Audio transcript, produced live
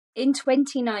In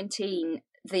 2019,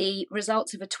 the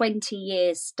results of a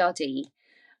 20-year study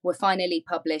were finally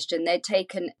published, and they'd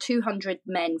taken 200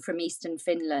 men from eastern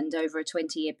Finland over a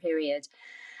 20-year period.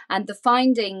 And the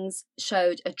findings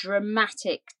showed a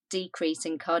dramatic decrease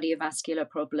in cardiovascular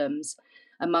problems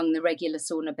among the regular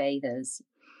sauna bathers.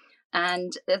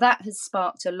 And that has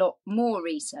sparked a lot more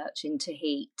research into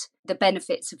heat, the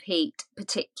benefits of heat,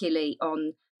 particularly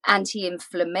on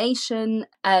anti-inflammation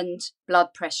and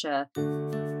blood pressure.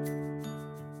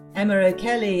 Emma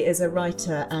O'Kelly is a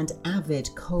writer and avid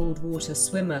cold water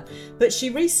swimmer, but she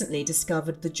recently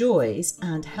discovered the joys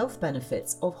and health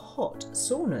benefits of hot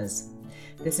saunas.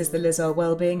 This is the Liz Earle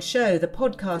Wellbeing Show, the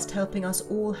podcast helping us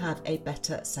all have a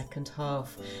better second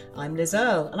half. I'm Liz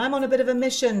Earle, and I'm on a bit of a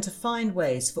mission to find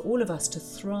ways for all of us to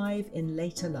thrive in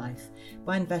later life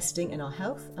by investing in our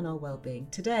health and our well-being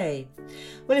today.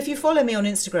 Well, if you follow me on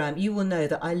Instagram, you will know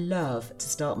that I love to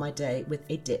start my day with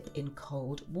a dip in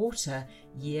cold water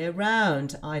year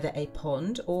round, either a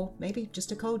pond or maybe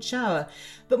just a cold shower.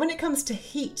 But when it comes to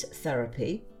heat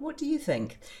therapy, what do you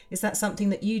think? Is that something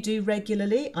that you do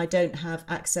regularly? I don't have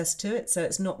access to it, so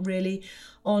it's not really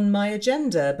on my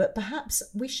agenda, but perhaps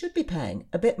we should be paying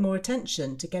a bit more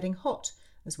attention to getting hot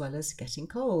as well as getting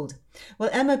cold.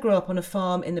 Well, Emma grew up on a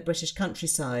farm in the British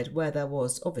countryside where there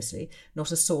was obviously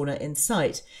not a sauna in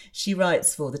sight. She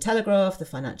writes for The Telegraph, The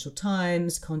Financial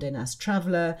Times, Condé Nast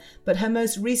Traveller, but her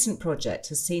most recent project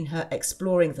has seen her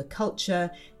exploring the culture,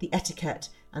 the etiquette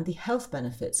and the health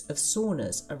benefits of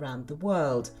saunas around the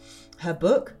world. Her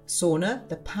book, Sauna,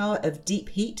 The Power of Deep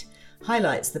Heat,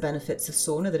 highlights the benefits of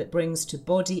sauna that it brings to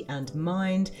body and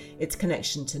mind, its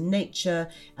connection to nature,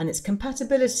 and its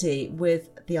compatibility with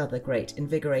the other great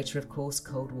invigorator, of course,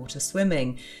 cold water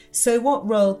swimming. So what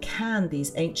role can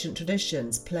these ancient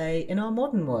traditions play in our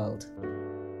modern world?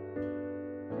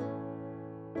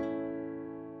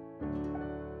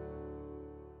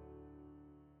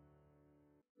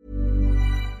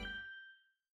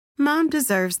 Mom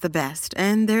deserves the best,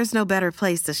 and there's no better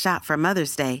place to shop for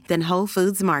Mother's Day than Whole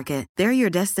Foods Market. They're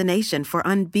your destination for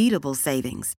unbeatable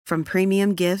savings, from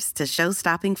premium gifts to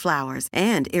show-stopping flowers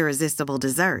and irresistible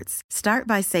desserts. Start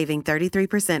by saving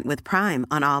 33% with Prime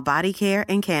on all body care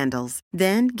and candles.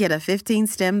 Then get a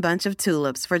 15-stem bunch of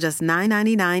tulips for just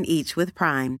 $9.99 each with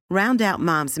Prime. Round out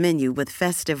Mom's menu with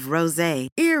festive rosé,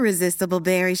 irresistible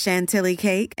berry chantilly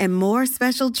cake, and more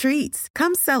special treats.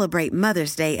 Come celebrate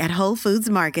Mother's Day at Whole Foods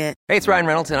Market. Hey, it's Ryan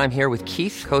Reynolds, and I'm here with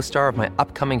Keith, co-star of my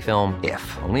upcoming film,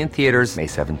 If, only in theaters May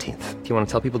 17th. Do you want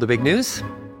to tell people the big news?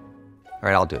 All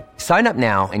right, I'll do it. Sign up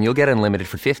now and you'll get unlimited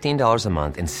for $15 a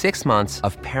month and 6 months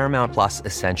of Paramount Plus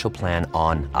Essential Plan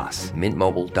on us.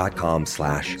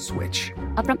 MintMobile.com/switch.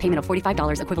 Upfront payment of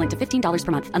 $45 equivalent to $15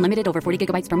 per month. Unlimited over 40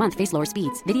 gigabytes per month. Face lower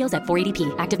speeds. Videos at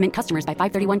 480p. Active Mint customers by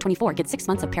 531.24 get 6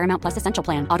 months of Paramount Plus Essential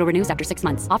Plan. Auto renews after 6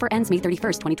 months. Offer ends May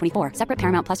 31st, 2024. Separate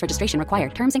Paramount Plus registration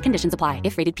required. Terms and conditions apply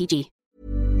if rated PG.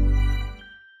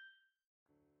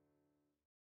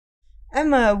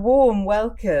 Emma, warm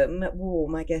welcome.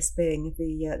 Warm, I guess, being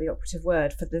the operative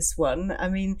word for this one. I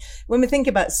mean, when we think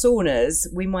about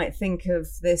saunas, we might think of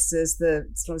this as the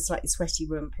sort of slightly sweaty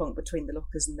room plonked between the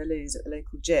lockers and the loos at the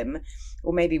local gym,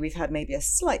 or maybe we've had maybe a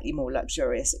slightly more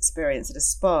luxurious experience at a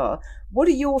spa. What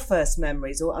are your first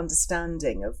memories or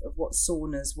understanding of what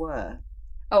saunas were?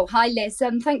 Oh, hi, Liz.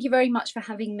 Thank you very much for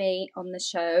having me on the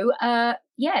show.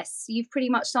 Yes, you've pretty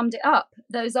much summed it up.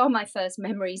 Those are my first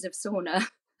memories of sauna.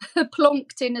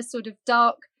 Plonked in a sort of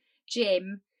dark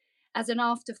gym as an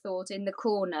afterthought in the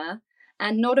corner,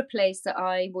 and not a place that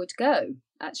I would go,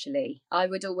 actually. I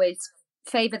would always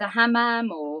favour the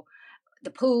hammam or the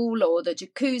pool or the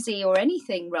jacuzzi or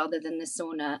anything rather than the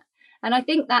sauna. And I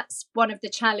think that's one of the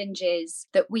challenges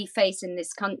that we face in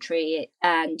this country,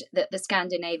 and that the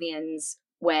Scandinavians,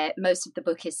 where most of the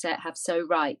book is set, have so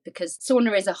right, because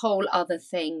sauna is a whole other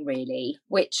thing, really,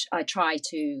 which I try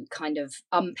to kind of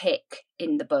unpick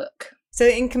in the book. So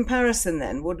in comparison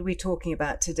then, what are we talking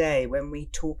about today when we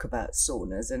talk about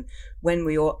saunas, and when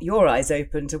your eyes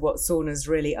open to what saunas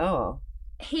really are?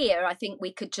 Here, I think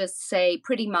we could just say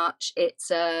pretty much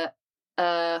it's a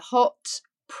hot,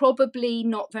 probably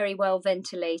not very well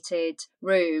ventilated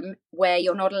room where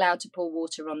you're not allowed to pour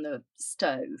water on the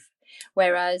stove.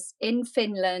 Whereas in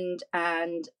Finland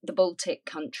and the Baltic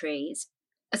countries,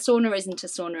 a sauna isn't a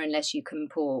sauna unless you can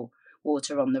pour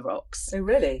water on the rocks. Oh,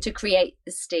 really? To create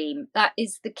the steam. That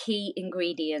is the key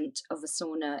ingredient of a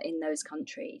sauna in those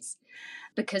countries,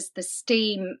 because the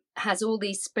steam has all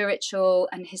these spiritual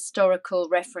and historical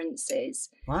references.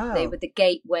 Wow. They were the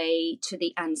gateway to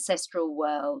the ancestral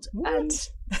world. What? And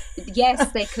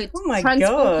yes, they could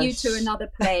transport you to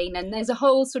another plane. And there's a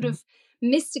whole sort of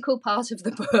mystical part of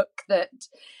the book that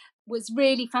was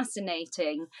really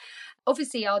fascinating.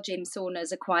 Obviously, our gym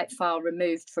saunas are quite far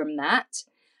removed from that.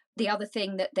 The other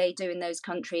thing that they do in those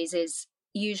countries is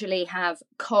usually have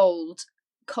cold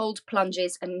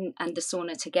plunges and the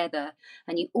sauna together,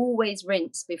 and you always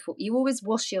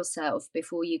wash yourself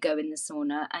before you go in the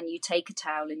sauna, and you take a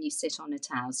towel and you sit on a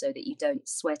towel so that you don't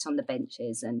sweat on the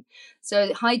benches. And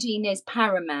so hygiene is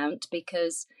paramount,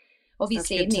 because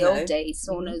obviously in the old days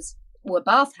saunas were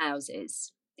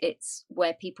bathhouses. It's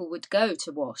where people would go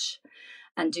to wash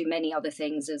and do many other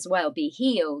things as well, be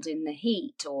healed in the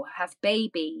heat or have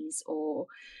babies, or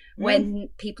when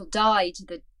people died,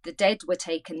 the dead were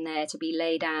taken there to be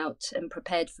laid out and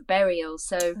prepared for burial.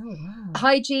 So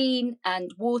hygiene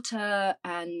and water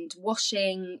and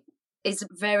washing is a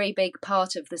very big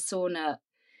part of the sauna,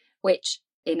 which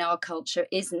in our culture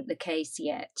isn't the case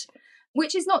yet.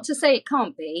 Which is not to say it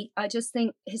can't be. I just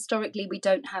think historically we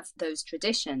don't have those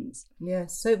traditions.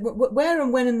 Yes. So where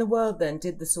and when in the world then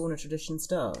did the sauna tradition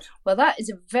start? Well, that is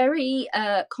a very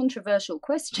controversial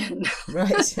question.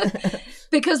 Right.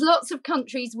 Because lots of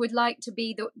countries would like to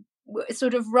be the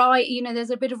sort of right, there's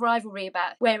a bit of rivalry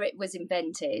about where it was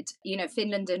invented.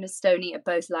 Finland and Estonia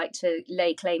both like to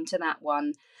lay claim to that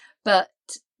one. But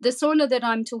the sauna that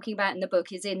I'm talking about in the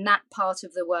book is in that part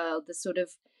of the world, the sort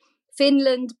of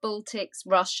Finland, Baltics,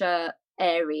 Russia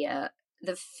area,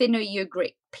 the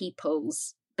Finno-Ugric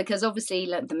peoples, because obviously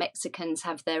the Mexicans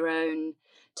have their own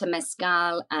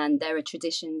temescal, and there are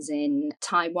traditions in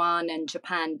Taiwan and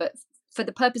Japan. But for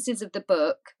the purposes of the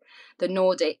book, the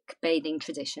Nordic bathing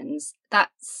traditions,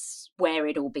 that's where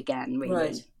it all began,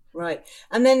 really. Right.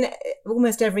 And then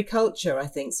almost every culture, I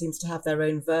think, seems to have their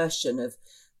own version of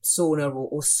sauna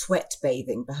or sweat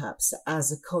bathing, perhaps,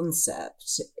 as a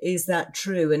concept. Is that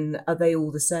true, and are they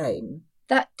all the same?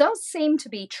 That does seem to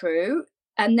be true,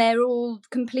 and they're all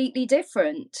completely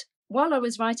different. While I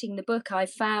was writing the book, I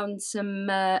found some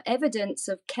evidence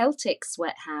of Celtic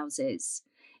sweat houses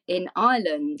in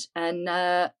Ireland, and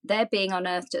they're being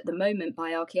unearthed at the moment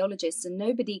by archaeologists, and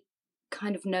nobody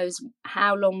kind of knows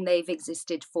how long they've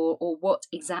existed for or what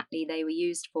exactly they were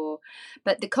used for.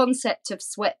 But the concept of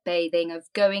sweat bathing,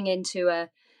 of going into an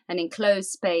enclosed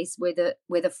space with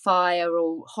a fire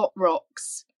or hot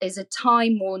rocks, is a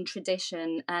time-worn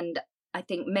tradition, and I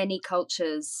think many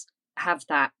cultures have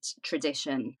that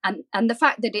tradition. And the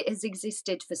fact that it has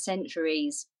existed for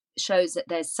centuries shows that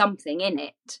there's something in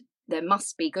it. There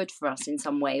must be good for us in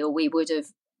some way, or we would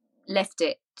have left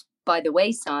it by the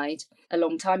wayside a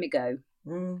long time ago.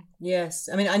 Yes.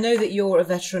 I mean, I know that you're a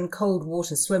veteran cold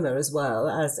water swimmer as well,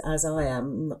 as I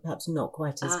am, perhaps not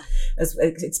quite as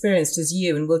experienced as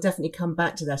you, and we'll definitely come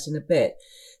back to that in a bit.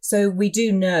 So we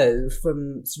do know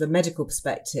from sort of a medical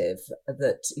perspective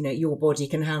that, your body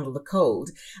can handle the cold.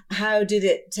 How did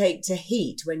it take to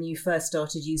heat when you first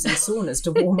started using saunas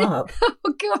to warm up?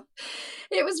 Oh, God.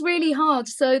 It was really hard.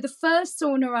 So the first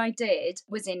sauna I did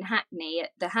was in Hackney, at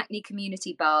the Hackney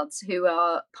Community Baths, who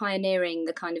are pioneering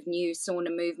the kind of new sauna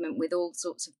movement with all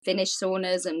sorts of Finnish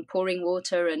saunas and pouring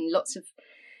water and lots of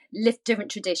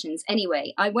different traditions.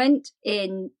 Anyway, I went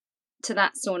in to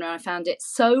that sauna. I found it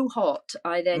so hot.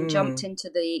 I then jumped into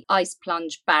the ice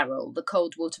plunge barrel, the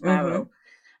cold water barrel.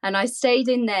 And I stayed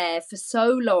in there for so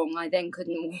long, I then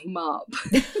couldn't warm up.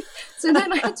 So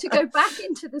then I had to go back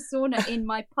into the sauna in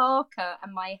my parka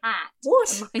and my hat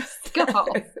and my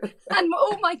scarf and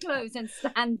all my clothes and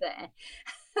stand there.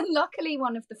 And luckily,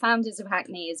 one of the founders of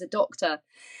Hackney is a doctor,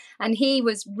 and he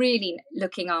was really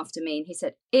looking after me. And he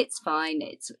said, "It's fine.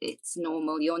 It's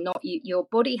normal. Your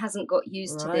body hasn't got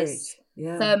used to this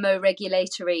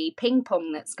thermoregulatory ping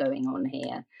pong that's going on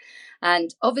here."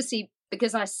 And obviously,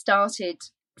 because I started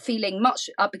feeling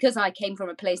because I came from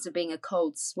a place of being a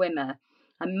cold swimmer,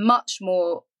 I was much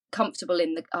more comfortable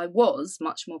in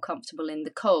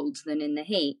the cold than in the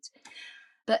heat.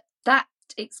 But that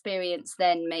experience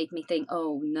then made me think,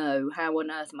 oh no, how on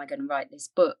earth am I going to write this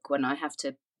book when I have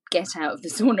to get out of the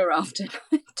sauna after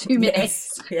 2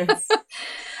 minutes? Yes.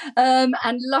 And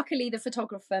luckily the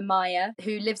photographer Maya,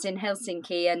 who lives in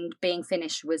Helsinki and being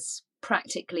Finnish, was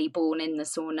practically born in the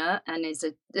sauna and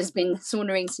has been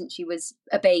saunering since she was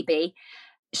a baby.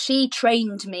 She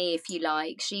trained me, if you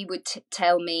like. She would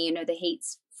tell me, the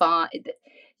heat's fine.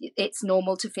 It's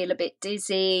normal to feel a bit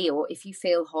dizzy, or if you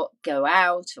feel hot, go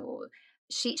out. Or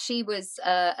she was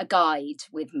a guide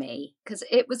with me, because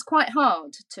it was quite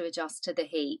hard to adjust to the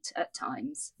heat at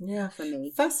times. Yeah, for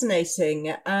me.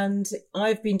 Fascinating. And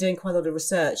I've been doing quite a lot of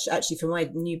research actually for my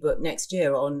new book next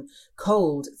year on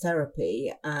cold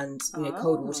therapy and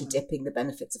cold water dipping, the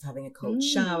benefits of having a cold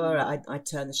shower. I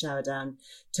turn the shower down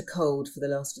to cold for the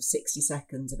last of 60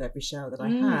 seconds of every shower that I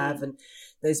have. And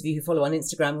those of you who follow on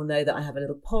Instagram will know that I have a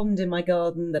little pond in my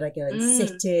garden that I go and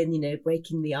sit in,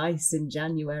 breaking the ice in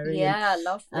January. Yeah,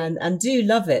 lovely. And do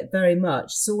love it very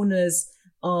much. Saunas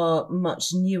are much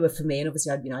newer for me, and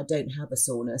obviously I don't have a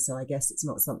sauna, so I guess it's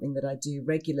not something that I do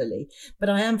regularly, but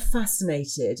I am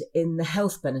fascinated in the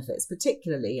health benefits,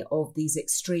 particularly of these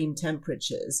extreme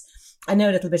temperatures. I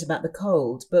know a little bit about the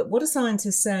cold, but what are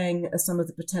scientists saying are some of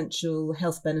the potential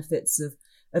health benefits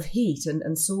of heat and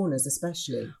saunas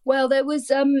especially? Well, there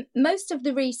was most of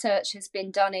the research has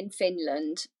been done in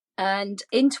Finland, and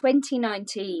in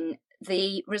 2019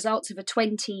 the results of a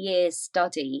 20-year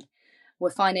study were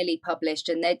finally published,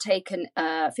 and they'd taken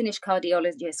a Finnish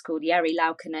cardiologist called Jari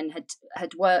Laukkanen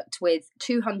had worked with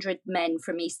 200 men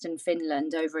from eastern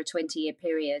Finland over a 20-year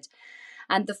period,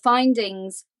 and the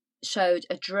findings showed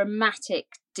a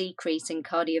dramatic decrease in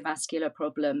cardiovascular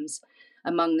problems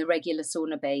among the regular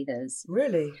sauna bathers.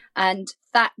 Really? And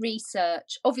that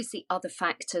research, obviously other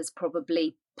factors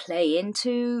probably play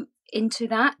into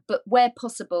that, but where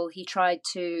possible he tried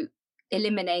to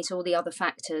eliminate all the other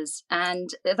factors,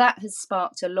 and that has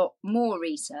sparked a lot more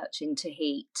research into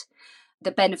heat,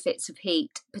 the benefits of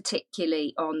heat,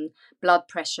 particularly on blood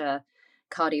pressure,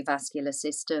 cardiovascular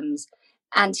systems,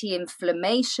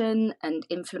 anti-inflammation, and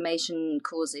inflammation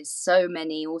causes so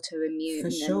many autoimmune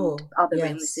and other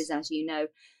illnesses, as you know.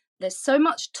 There's so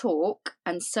much talk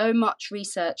and so much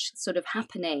research sort of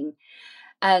happening,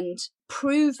 and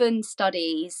proven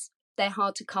studies, they're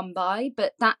hard to come by,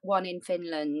 but that one in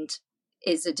Finland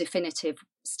is a definitive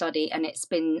study, and it's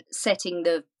been setting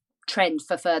the trend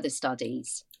for further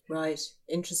studies. Right.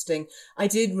 Interesting. I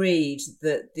did read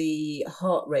that the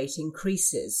heart rate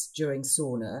increases during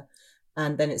sauna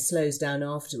and then it slows down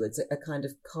afterwards, a kind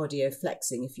of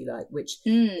cardioflexing, if you like, which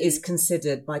is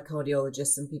considered by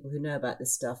cardiologists and people who know about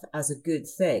this stuff as a good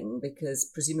thing,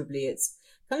 because presumably it's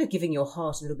kind of giving your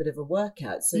heart a little bit of a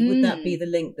workout. So would that be the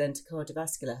link then to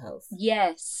cardiovascular health?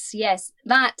 Yes.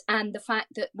 That, and the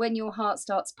fact that when your heart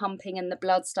starts pumping and the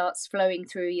blood starts flowing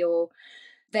through your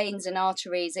veins and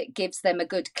arteries, it gives them a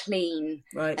good clean,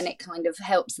 right, and it kind of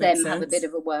helps them have a bit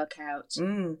of a workout.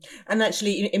 And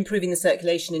actually improving the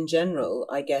circulation in general,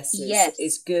 I guess,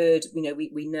 is good.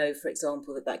 We know, for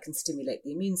example, that can stimulate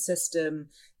the immune system,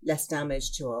 less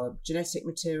damage to our genetic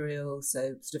material,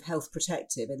 so sort of health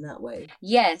protective in that way.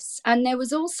 Yes, and there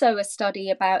was also a study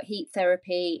about heat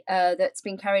therapy that's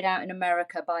been carried out in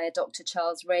America by a Dr.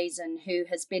 Charles Raisin, who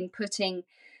has been putting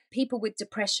people with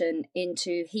depression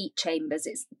into heat chambers.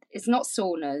 It's not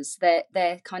saunas,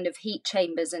 they're kind of heat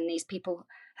chambers, and these people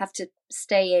have to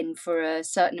stay in for a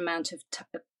certain amount of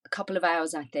a couple of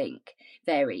hours, I think,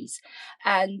 varies.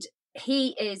 And he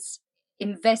is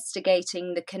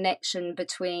investigating the connection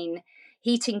between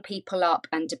heating people up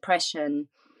and depression,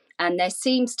 and there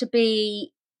seems to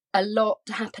be a lot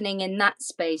happening in that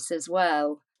space as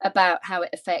well about how it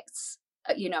affects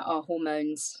our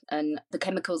hormones and the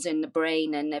chemicals in the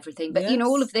brain and everything. But,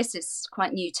 all of this is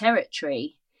quite new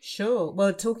territory. Sure.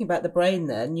 Well, talking about the brain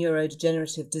there,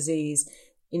 neurodegenerative disease,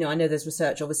 I know there's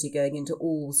research obviously going into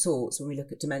all sorts when we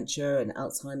look at dementia and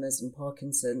Alzheimer's and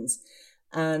Parkinson's,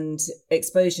 and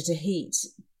exposure to heat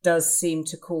does seem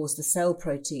to cause the cell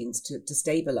proteins to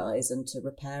stabilise and to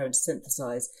repair and to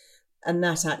synthesise. And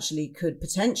that actually could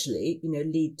potentially,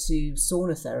 lead to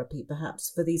sauna therapy,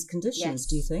 perhaps, for these conditions, yes.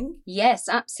 Do you think? Yes,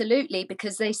 absolutely,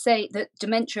 because they say that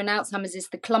dementia and Alzheimer's is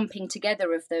the clumping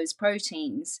together of those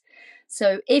proteins.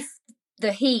 So if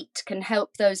the heat can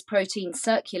help those proteins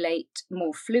circulate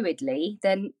more fluidly,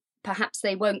 then perhaps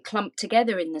they won't clump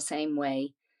together in the same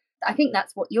way. I think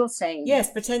that's what you're saying.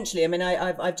 Yes, potentially. I mean,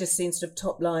 I've just seen sort of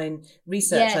top line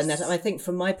research on that. And I think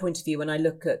from my point of view, when I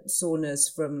look at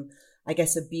saunas from, I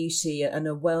guess, a beauty and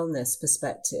a wellness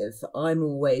perspective, I'm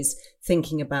always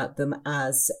thinking about them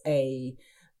as a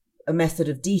method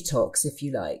of detox, if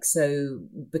you like. So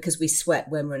because we sweat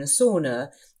when we're in a sauna,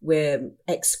 we're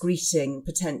excreting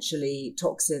potentially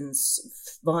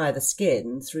toxins via the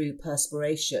skin through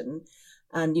perspiration.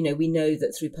 And, we know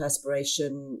that through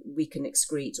perspiration, we can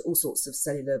excrete all sorts of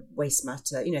cellular waste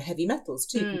matter, heavy metals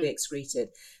too can be excreted.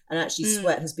 And actually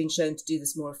sweat has been shown to do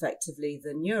this more effectively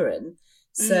than urine.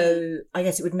 So I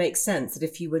guess it would make sense that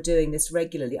if you were doing this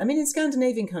regularly, I mean, in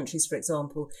Scandinavian countries, for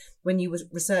example, when you were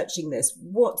researching this,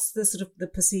 what's the sort of the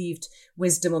perceived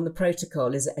wisdom on the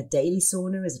protocol? Is it a daily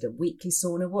sauna? Is it a weekly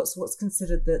sauna? What's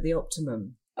considered the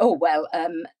optimum? Oh, well,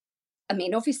 I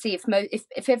mean, obviously,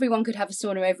 if everyone could have a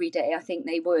sauna every day, I think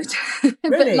they would. Really?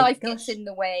 But life gets in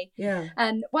the way. Yeah.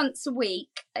 And once a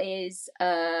week is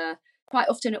quite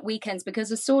often at weekends,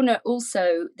 because a sauna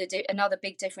also, another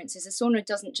big difference is a sauna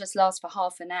doesn't just last for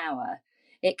half an hour.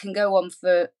 It can go on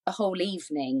for a whole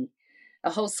evening,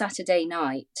 a whole Saturday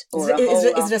night, or is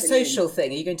it a social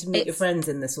thing? Are you going to meet your friends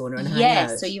in the sauna and hang out?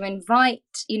 Yes, so you invite,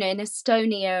 in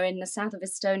Estonia, in the south of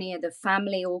Estonia, the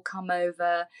family all come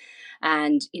over,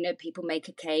 and people make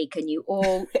a cake, and you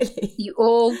all,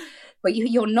 Really? but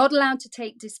you're not allowed to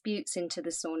take disputes into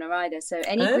the sauna either. So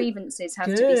any grievances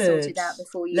have to be sorted out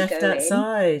before you left go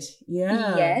outside.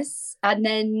 Yeah. Yes, and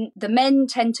then the men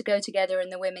tend to go together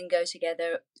and the women go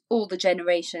together. All the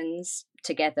generations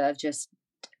together, just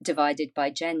divided by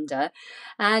gender,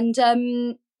 and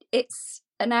it's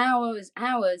an hours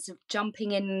of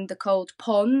jumping in the cold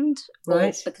pond,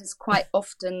 right? Because quite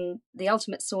often the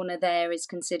ultimate sauna there is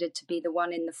considered to be the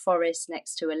one in the forest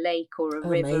next to a lake or a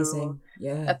river or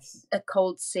a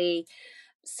cold sea,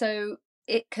 so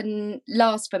it can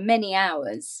last for many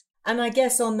hours. And I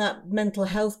guess on that mental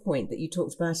health point that you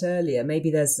talked about earlier,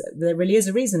 maybe there really is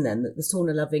a reason then that the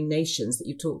sauna-loving nations that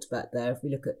you talked about there, if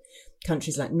we look at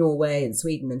countries like Norway and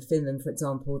Sweden and Finland, for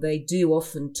example, they do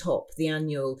often top the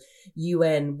annual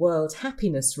UN World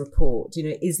Happiness Report.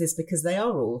 Is this because they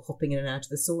are all hopping in and out of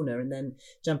the sauna and then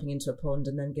jumping into a pond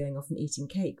and then going off and eating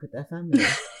cake with their family?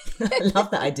 I love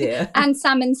that idea. And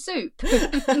salmon soup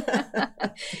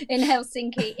in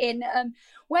Helsinki.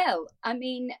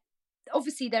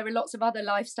 Obviously, there are lots of other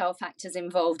lifestyle factors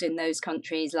involved in those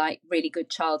countries, like really good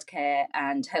childcare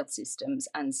and health systems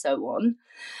and so on.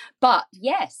 But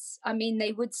yes,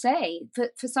 they would say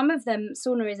for some of them,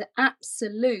 sauna is an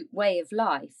absolute way of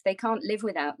life. They can't live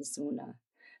without the sauna.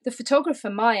 The photographer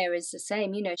Maya is the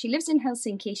same. She lives in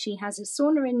Helsinki. She has a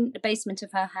sauna in the basement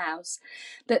of her house.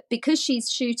 But because she's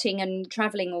shooting and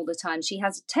traveling all the time, she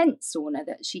has a tent sauna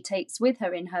that she takes with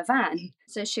her in her van.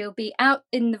 So she'll be out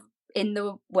in the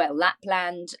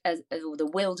Lapland, or the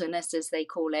wilderness as they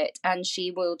call it, and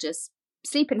she will just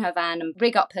sleep in her van and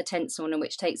rig up her tent sauna,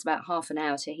 which takes about half an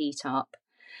hour to heat up.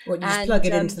 Well, you just plug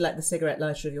it into the cigarette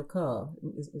lighter of your car.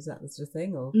 Is that the sort of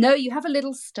thing? Or no, you have a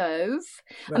little stove.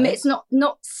 Right. It's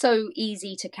not so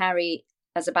easy to carry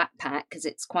as a backpack because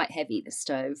it's quite heavy, the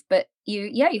stove. But you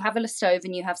have a stove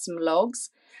and you have some logs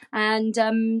and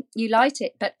you light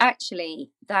it. But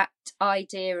actually, that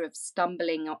idea of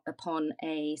stumbling upon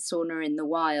a sauna in the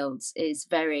wilds is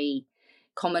very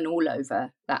common all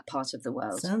over that part of the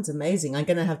world. Sounds amazing. I'm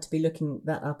going to have to be looking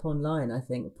that up online, I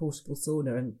think, a portable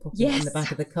sauna, and popping it in the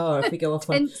back of the car if we go off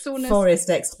on forest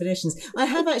expeditions. I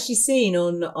have actually seen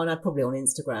probably on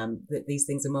Instagram that these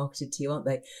things are marketed to you, aren't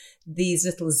they? These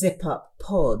little zip up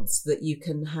pods that you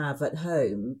can have at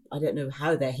home. I don't know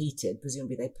how they're heated.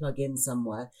 Presumably they plug in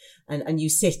somewhere, and you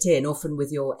sit in often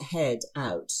with your head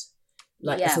out,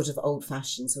 like a sort of old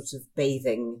fashioned sort of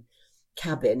bathing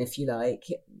cabin, if you like.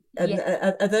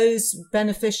 Are those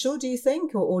beneficial, do you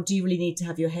think, or do you really need to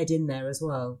have your head in there as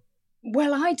well?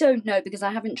 Well, I don't know because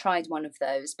I haven't tried one of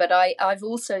those, but I've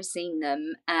also seen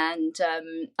them, and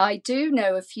I do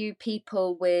know a few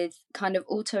people with kind of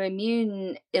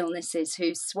autoimmune illnesses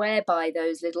who swear by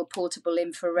those little portable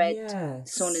infrared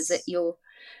saunas that you're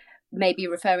maybe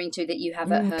referring to, that you have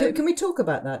at home. Can we talk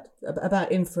about that, about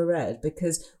infrared?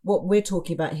 Because what we're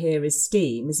talking about here is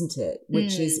steam, isn't it?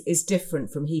 Which is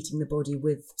different from heating the body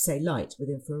with, say, light, with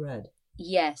infrared.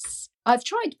 Yes. I've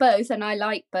tried both and I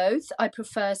like both. I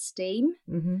prefer steam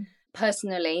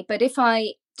personally, but if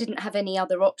I didn't have any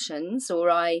other options, or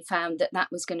I found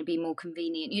that was going to be more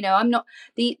convenient, I'm not...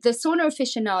 The sauna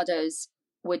aficionados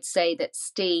would say that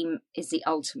steam is the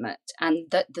ultimate, and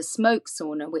that the smoke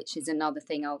sauna, which is another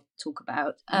thing I'll talk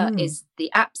about, is the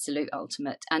absolute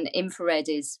ultimate, and infrared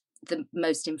is the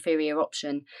most inferior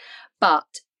option.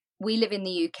 But we live in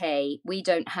the UK. We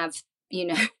don't have,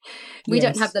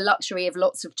 don't have the luxury of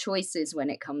lots of choices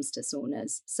when it comes to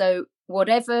saunas. So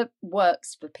whatever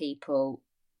works for people.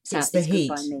 It's the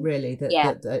heat, really,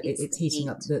 it's heating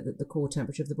up the core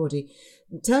temperature of the body.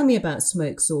 Tell me about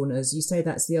smoke saunas. You say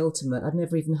that's the ultimate. I've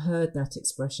never even heard that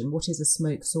expression. What is a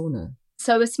smoke sauna?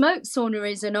 So a smoke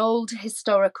sauna is an old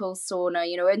historical sauna.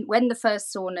 When the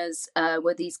first saunas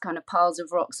were these kind of piles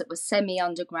of rocks that were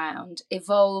semi-underground,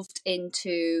 evolved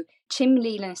into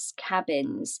chimneyless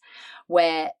cabins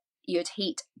where you'd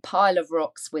heat a pile of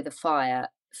rocks with a fire,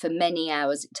 for many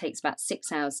hours. It takes about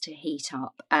 6 hours to heat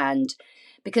up. And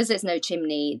because there's no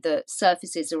chimney, the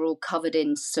surfaces are all covered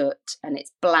in soot, and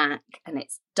it's black and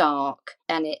it's dark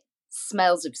and it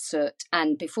smells of soot.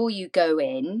 And before you go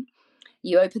in,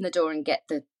 you open the door and get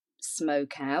the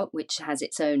smoke out, which has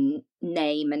its own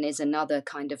name and is another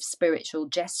kind of spiritual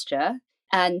gesture.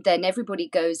 And then everybody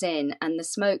goes in, and the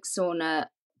smoke sauna,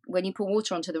 when you pour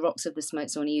water onto the rocks of the smoke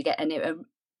sauna, you get an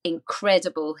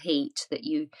incredible heat,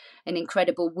 an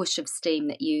incredible whoosh of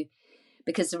steam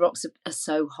because the rocks are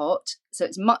so hot. So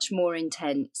it's much more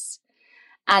intense.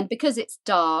 And because it's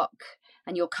dark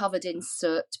and you're covered in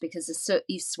soot, because the soot,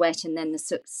 you sweat and then the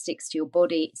soot sticks to your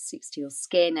body, sticks to your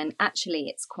skin. And actually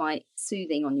it's quite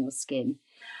soothing on your skin.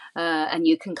 And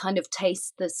you can kind of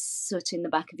taste the soot in the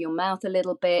back of your mouth a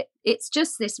little bit. It's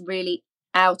just this really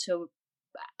otherworldly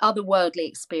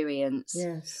experience.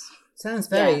 Yes. Sounds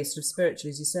very sort of spiritual,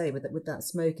 as you say, with that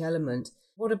smoke element.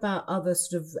 What about other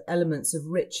sort of elements of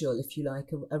ritual, if you like,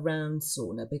 around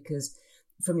sauna? Because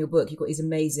from your book, you've got these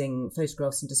amazing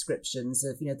photographs and descriptions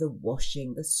of, the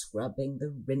washing, the scrubbing,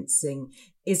 the rinsing.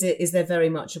 Is there very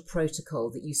much a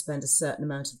protocol that you spend a certain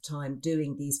amount of time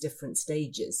doing these different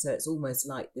stages? So it's almost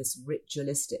like this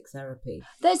ritualistic therapy.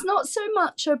 There's not so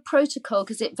much a protocol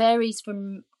because it varies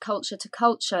from culture to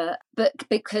culture. But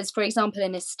because, for example,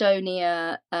 in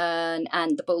Estonia and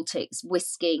the Baltics,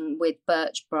 whisking with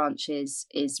birch branches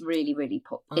is really, really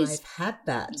popular. I've had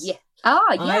that. Yeah.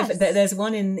 Yes. There's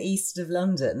one in the east of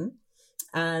London,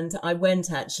 and I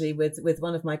went actually with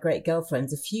one of my great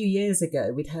girlfriends a few years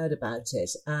ago. We'd heard about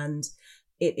it, and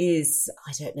it is,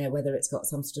 I don't know whether it's got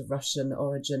some sort of Russian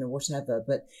origin or whatever,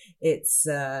 but it's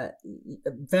a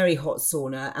very hot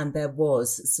sauna, and there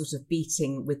was sort of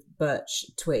beating with birch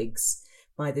twigs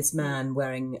by this man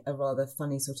wearing a rather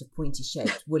funny sort of pointy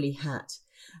shaped woolly hat.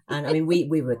 And I mean,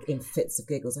 we were in fits of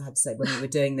giggles, I have to say, when we were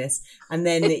doing this. And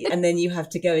then you have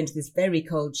to go into this very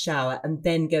cold shower and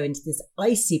then go into this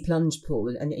icy plunge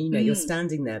pool. And, you're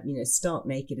standing there, stark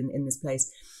naked in this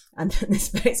place. And then this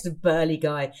very sort of burly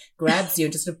guy grabs you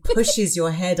and just sort of pushes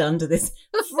your head under this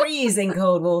freezing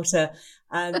cold water.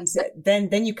 And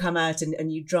then you come out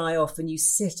and you dry off and you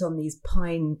sit on these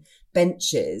pine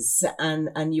benches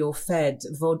and you're fed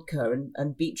vodka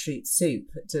and beetroot soup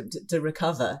to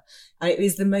recover. And it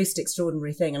was the most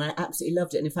extraordinary thing. And I absolutely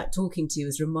loved it. And in fact, talking to you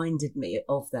has reminded me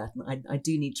of that. And I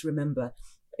do need to remember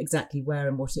exactly where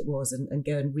and what it was and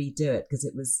go and redo it because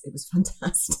it was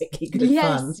fantastically good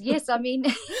fun. Yes, I mean,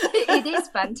 it is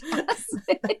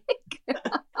fantastic.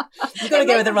 You've got to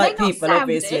go with the right people,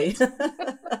 obviously.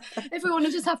 If we want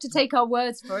to just have to take our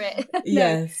words for it.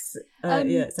 Yes.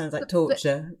 It sounds like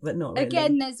torture, but not really.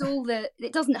 Again, there's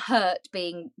it doesn't hurt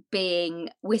being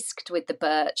whisked with the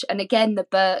birch. And again, the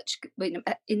birch,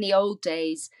 in the old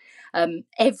days,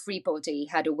 everybody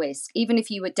had a whisk. Even if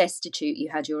you were destitute, you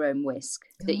had your own whisk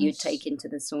that you'd take into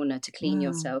the sauna to clean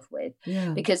yourself with. Yeah.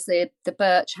 Because the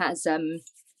birch has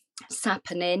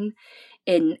saponin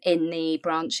in the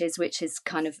branches, which is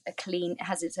kind of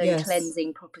has its own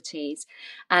cleansing properties,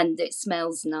 and it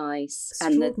smells nice.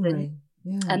 And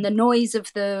the noise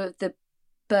of the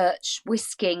birch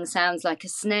whisking sounds like a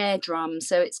snare drum,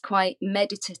 so it's quite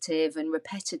meditative and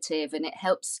repetitive, and it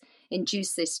helps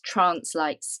induce this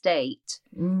trance-like state.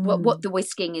 What the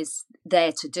whisking is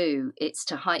there to do, it's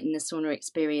to heighten the sauna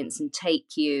experience and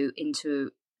take you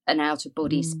into an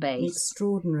out-of-body space.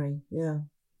 Extraordinary, yeah.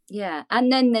 Yeah, and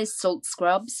then there's salt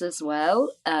scrubs as well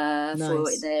Nice. For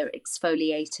they're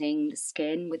exfoliating the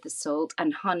skin with the salt,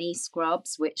 and honey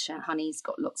scrubs, which honey's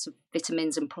got lots of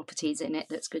vitamins and properties in it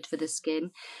that's good for the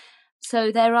skin.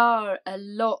 So there are a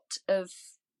lot of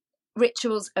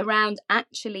rituals around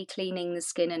actually cleaning the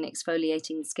skin and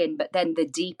exfoliating the skin, but then the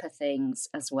deeper things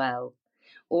as well.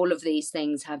 All of these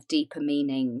things have deeper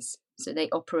meanings, so they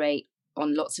operate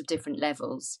on lots of different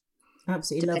levels.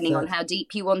 Absolutely depending love that. on how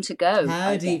deep you want to go.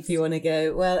 How deep you want to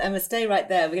go. Well, Emma, stay right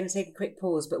there. We're going to take a quick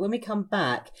pause. But when we come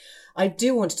back, I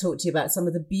do want to talk to you about some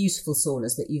of the beautiful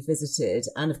saunas that you've visited.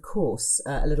 And of course,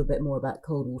 a little bit more about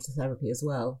cold water therapy as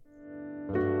well.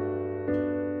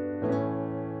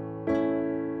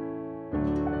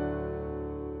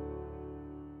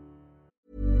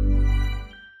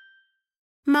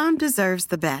 Mom deserves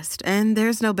the best, and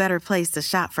there's no better place to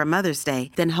shop for Mother's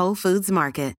Day than Whole Foods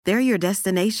Market. They're your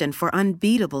destination for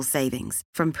unbeatable savings,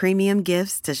 from premium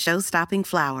gifts to show-stopping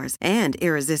flowers and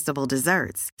irresistible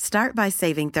desserts. Start by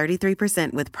saving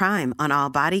 33% with Prime on all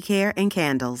body care and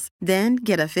candles. Then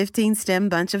get a 15-stem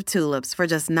bunch of tulips for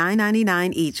just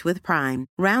 $9.99 each with Prime.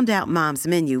 Round out Mom's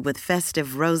menu with festive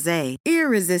rosé,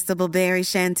 irresistible berry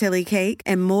chantilly cake,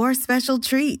 and more special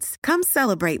treats. Come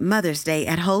celebrate Mother's Day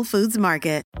at Whole Foods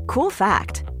Market. Cool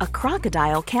fact, a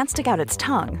crocodile can't stick out its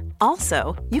tongue.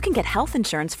 Also, you can get health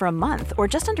insurance for a month or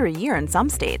just under a year in some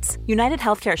states. United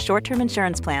Healthcare short-term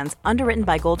insurance plans, underwritten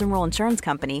by Golden Rule Insurance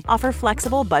Company, offer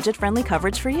flexible, budget-friendly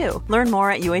coverage for you. Learn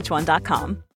more at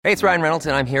uh1.com. Hey, it's Ryan Reynolds,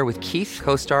 and I'm here with Keith,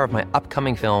 co-star of my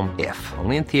upcoming film, If,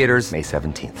 only in theaters May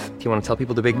 17th. Do you want to tell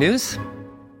people the big news?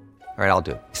 All right, I'll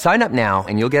do it. Sign up now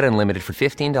and you'll get unlimited for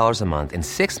 $15 a month and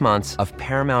 6 months of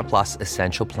Paramount Plus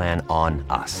Essential Plan on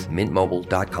us.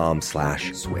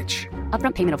 MintMobile.com/switch.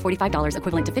 Upfront payment of $45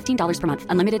 equivalent to $15 per month.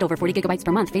 Unlimited over 40 gigabytes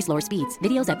per month. Face lower speeds.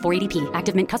 Videos at 480p.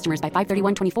 Active Mint customers by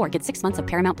 531.24 get 6 months of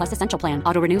Paramount Plus Essential Plan.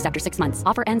 Auto renews after 6 months.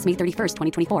 Offer ends May 31st,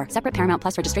 2024. Separate Paramount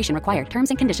Plus registration required. Terms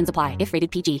and conditions apply if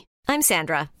rated PG. I'm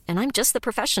Sandra, and I'm just the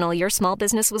professional your small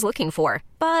business was looking for.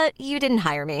 But you didn't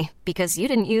hire me because you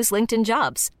didn't use LinkedIn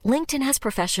Jobs. LinkedIn has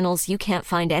professionals you can't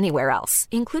find anywhere else,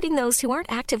 including those who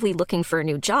aren't actively looking for a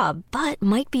new job, but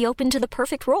might be open to the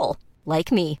perfect role,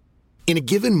 like me. In a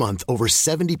given month, over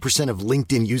 70% of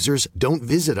LinkedIn users don't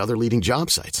visit other leading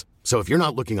job sites. So if you're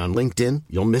not looking on LinkedIn,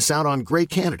 you'll miss out on great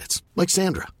candidates like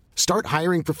Sandra. Start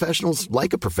hiring professionals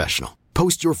like a professional.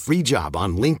 Post your free job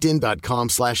on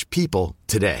linkedin.com/people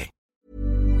today.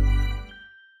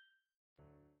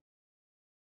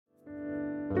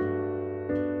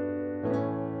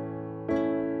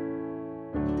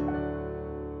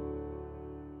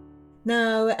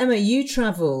 Now, Emma, you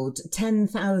travelled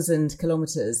 10,000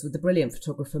 kilometres with the brilliant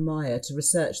photographer Maya to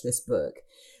research this book.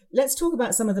 Let's talk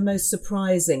about some of the most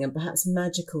surprising and perhaps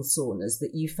magical saunas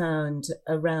that you found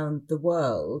around the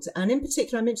world. And in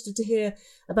particular, I'm interested to hear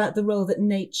about the role that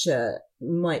nature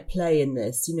might play in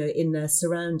this, you know, in their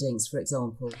surroundings, for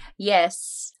example.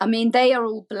 Yes. I mean, they are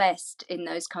all blessed in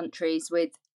those countries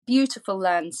with beautiful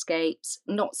landscapes,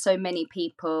 not so many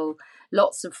people,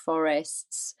 lots of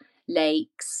forests,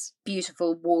 lakes,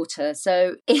 beautiful water.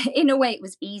 So in a way, it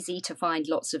was easy to find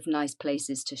lots of nice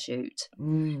places to shoot.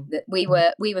 That we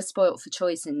were spoilt for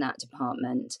choice in that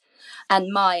department.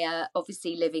 And Maya,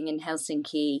 obviously living in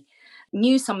Helsinki,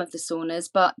 knew some of the saunas,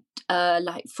 but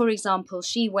like, for example,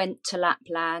 she went to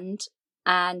Lapland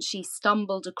and she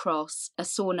stumbled across a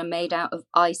sauna made out of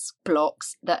ice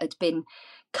blocks that had been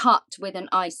cut with an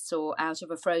ice saw out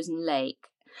of a frozen lake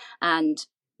and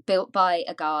built by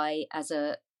a guy as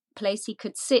a place he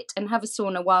could sit and have a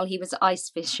sauna while he was ice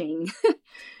fishing.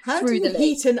 How do you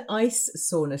heat an ice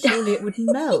sauna? Surely it would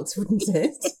melt, wouldn't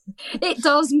it? It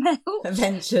does melt.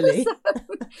 Eventually.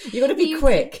 You've got to be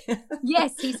quick.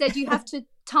 Yes, he said you have to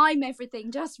time everything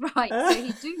just right. So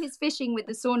he'd do his fishing with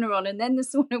the sauna on and then the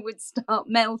sauna would start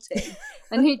melting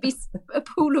and he'd be a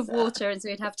pool of water and so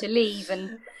he'd have to leave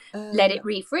and let it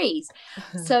refreeze.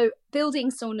 So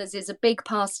building saunas is a big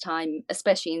pastime,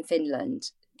 especially in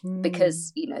Finland.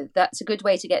 Because, you know, that's a good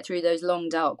way to get through those long,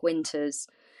 dark winters.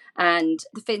 And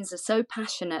the Finns are so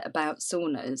passionate about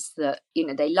saunas that, you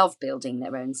know, they love building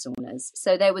their own saunas.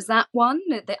 So there was that one.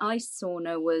 The ice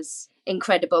sauna was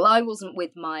incredible. I wasn't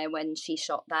with Maya when she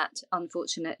shot that,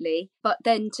 unfortunately. But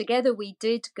then together we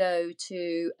did go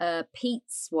to a peat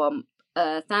swamp,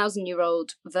 a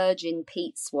 1,000-year-old virgin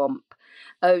peat swamp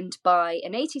owned by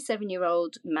an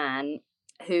 87-year-old man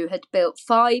who had built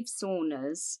 5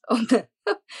 saunas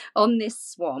on this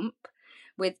swamp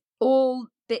with all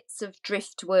bits of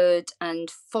driftwood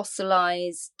and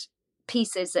fossilized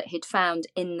pieces that he'd found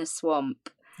in the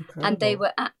swamp. Incredible. And they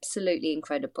were absolutely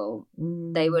incredible.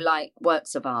 They were like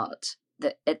works of art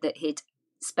that he'd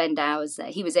spend hours there.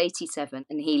 He was 87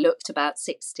 and he looked about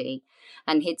 60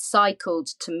 and he'd cycled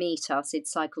to meet us. He'd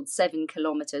cycled 7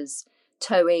 kilometers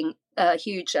towing a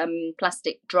huge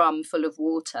plastic drum full of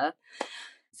water.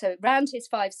 So around his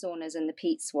 5 saunas and the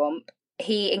peat swamp,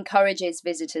 he encourages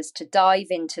visitors to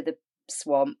dive into the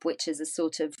swamp, which is a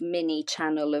sort of mini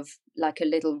channel of like a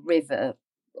little river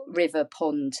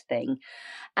pond thing,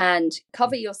 and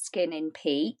cover your skin in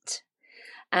peat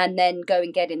and then go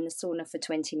and get in the sauna for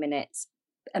 20 minutes.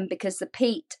 And because the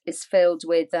peat is filled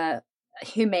with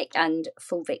humic and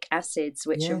fulvic acids,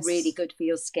 which are really good for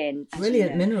your skin.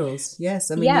 Brilliant minerals,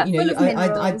 yes. I mean,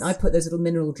 I put those little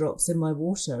mineral drops in my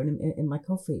water and in my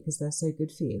coffee because they're so good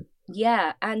for you.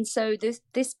 Yeah, and so these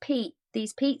peat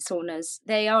saunas,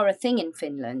 they are a thing in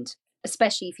Finland,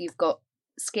 especially if you've got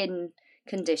skin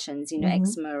conditions, you know,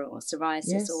 eczema or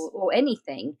psoriasis or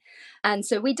anything. And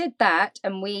so we did that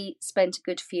and we spent a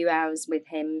good few hours with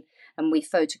him and we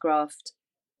photographed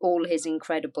all his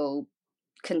incredible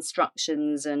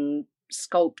constructions and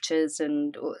sculptures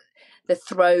and the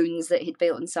thrones that he'd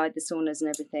built inside the saunas and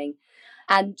everything,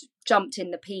 and jumped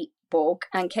in the peat bog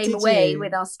and came away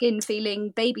with our skin feeling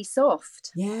baby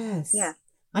soft. Yes. Yeah.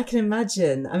 I can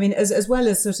imagine. I mean, as well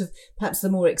as sort of perhaps the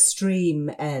more extreme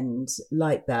end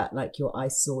like that, like your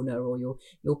ice sauna or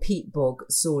your peat bog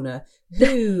sauna,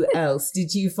 who else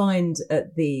did you find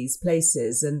at these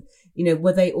places? And, you know,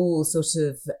 were they all sort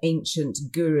of ancient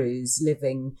gurus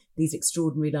living these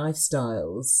extraordinary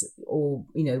lifestyles? Or,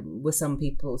 you know, were some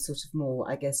people sort of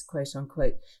more, I guess, quote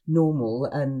unquote, normal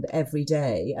and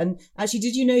everyday? And actually,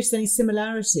 did you notice any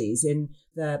similarities in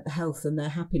their health and their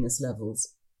happiness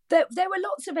levels? There were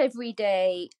lots of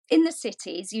everyday in the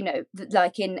cities, you know,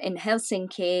 like in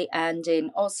Helsinki and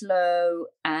in Oslo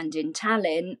and in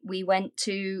Tallinn. We went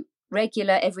to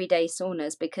regular everyday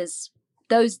saunas because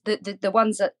those the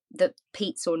ones that the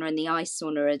peat sauna and the ice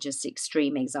sauna are just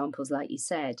extreme examples, like you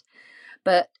said.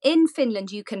 But in Finland,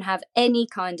 you can have any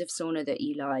kind of sauna that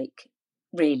you like.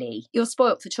 Really, you're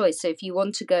spoilt for choice. So if you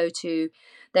want to go to,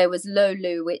 there was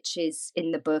Lolu, which is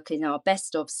in the book in our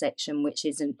best of section, which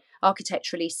is an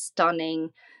architecturally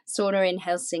stunning sauna in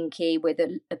Helsinki with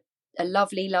a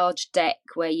lovely large deck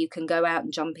where you can go out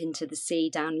and jump into the sea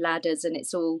down ladders, and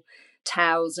it's all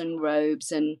towels and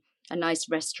robes and a nice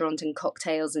restaurant and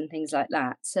cocktails and things like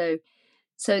that. So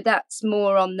that's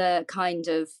more on the kind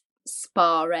of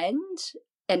spa end.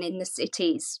 And in the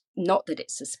cities, not that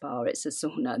it's a spa, it's a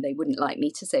sauna. They wouldn't like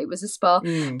me to say it was a spa.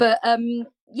 But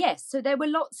yes, so there were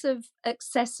lots of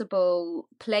accessible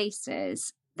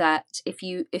places that if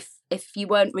you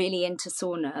weren't really into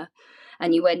sauna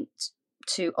and you went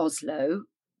to Oslo,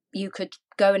 you could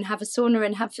go and have a sauna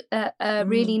and have a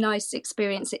really nice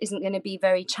experience. It isn't going to be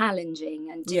very challenging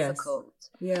and difficult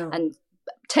and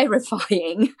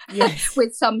terrifying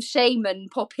with some shaman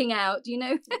popping out, you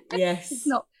know. It's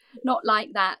not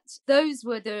like that. Those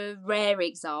were the rare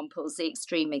examples, the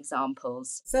extreme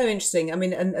examples. So interesting. I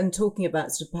mean, and talking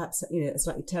about sort of perhaps, you know, a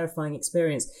slightly terrifying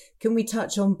experience, can we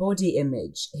touch on body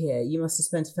image here? You must have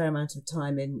spent a fair amount of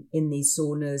time in these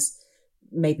saunas,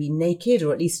 maybe naked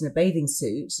or at least in a bathing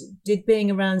suit. Did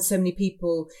being around so many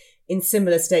people in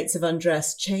similar states of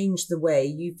undress change the way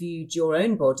you viewed your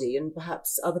own body and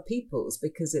perhaps other people's?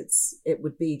 Because it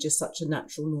would be just such a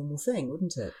natural, normal thing,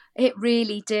 wouldn't it? It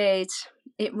really did.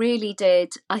 It really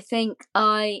did. I think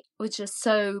I was just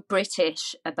so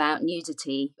British about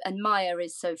nudity, and Maya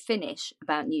is so Finnish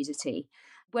about nudity.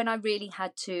 When I really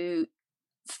had to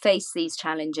face these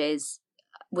challenges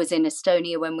was in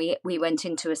Estonia when we went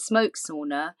into a smoke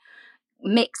sauna,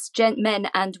 mixed men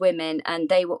and women, and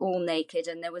they were all naked,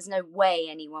 and there was no way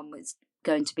anyone was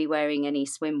going to be wearing any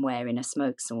swimwear in a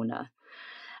smoke sauna.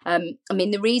 I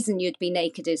mean, the reason you'd be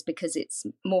naked is because it's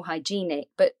more hygienic,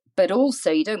 but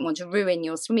also you don't want to ruin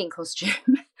your swimming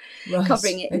costume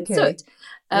covering it in soot.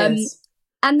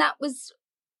 And that was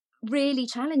really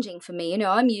challenging for me. You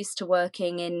know, I'm used to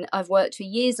I've worked for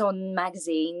years on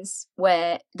magazines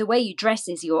where the way you dress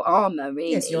is your armour,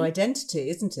 really. Yes, your identity,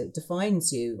 isn't it?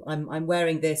 Defines you. I'm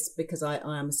wearing this because I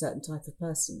am a certain type of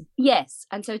person. Yes,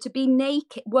 and so to be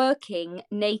naked, working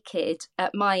naked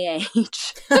at my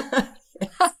age...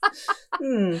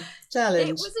 Challenge.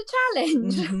 It was a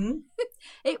challenge. Mm-hmm.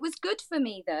 It was good for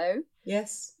me, though.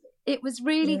 Yes. It was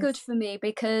really good for me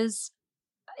because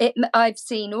I've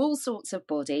seen all sorts of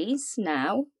bodies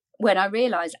now when I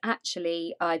realised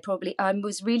actually I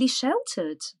was really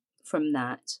sheltered from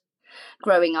that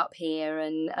growing up here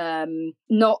and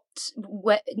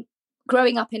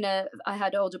growing up I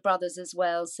had older brothers as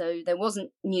well, so there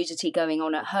wasn't nudity going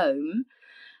on at home.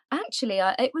 Actually,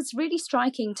 it was really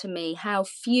striking to me how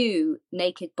few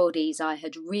naked bodies I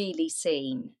had really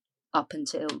seen up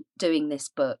until doing this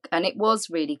book. And it was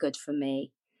really good for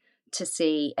me to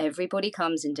see everybody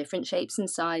comes in different shapes and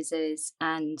sizes,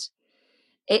 and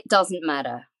it doesn't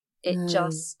matter. It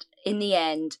just, in the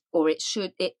end, or it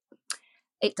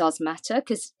does matter,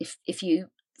 because if you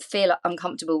feel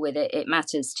uncomfortable with it, it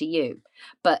matters to you.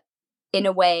 But in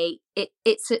a way,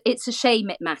 it's a shame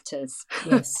it matters.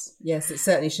 Yes, it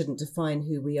certainly shouldn't define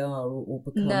who we are or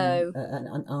become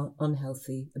an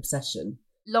unhealthy obsession.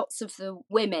 Lots of the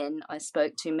women I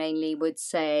spoke to mainly would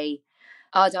say,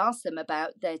 I'd ask them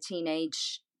about their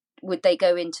teenage, would they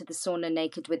go into the sauna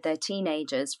naked with their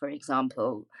teenagers, for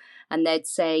example? And they'd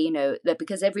say, you know, that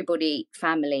because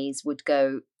families would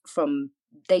go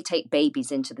they take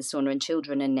babies into the sauna and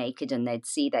children are naked, and they'd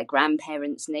see their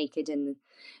grandparents naked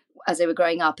as they were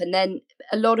growing up. And then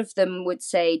a lot of them would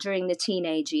say during the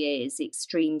teenage years, the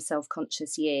extreme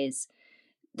self-conscious years,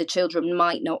 the children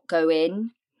might not go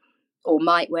in or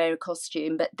might wear a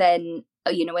costume, but then,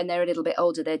 you know, when they're a little bit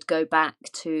older, they'd go back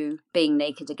to being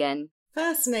naked again.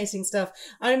 Fascinating stuff.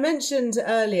 I mentioned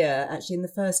earlier, actually in the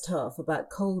first half, about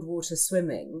cold water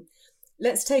swimming.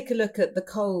 Let's take a look at the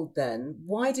cold then.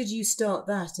 Why did you start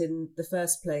that in the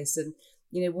first place? And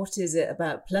what is it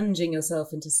about plunging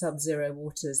yourself into sub-zero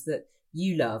waters that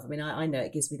you love? I mean, I know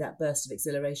it gives me that burst of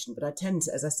exhilaration, but I tend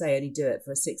to, as I say, only do it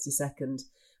for a 60-second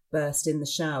burst in the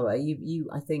shower. You,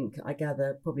 I think, I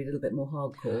gather, probably a little bit more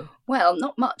hardcore. Well,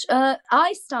 not much.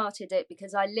 I started it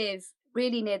because I live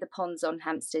really near the ponds on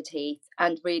Hampstead Heath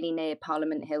and really near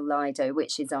Parliament Hill Lido,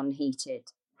 which is unheated.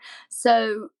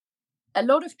 So a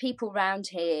lot of people round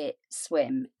here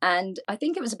swim. And I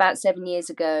think it was about 7 years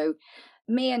ago,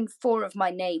 me and 4 of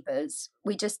my neighbours,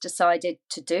 we just decided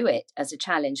to do it as a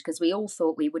challenge because we all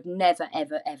thought we would never,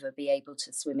 ever, ever be able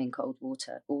to swim in cold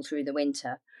water all through the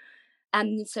winter.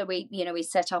 And so we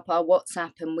set up our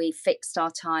WhatsApp and we fixed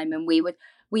our time, and I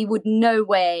no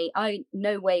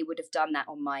way would have done that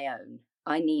on my own.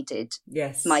 I needed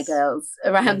my girls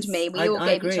around me. We all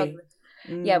gave each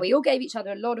other, we all gave each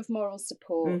other a lot of moral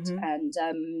support,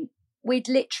 and we'd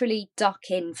literally duck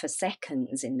in for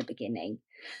seconds in the beginning,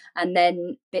 and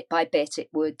then bit by bit it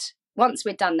would. Once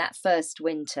we'd done that first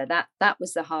winter, that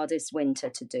was the hardest winter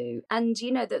to do. And,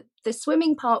 the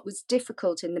swimming part was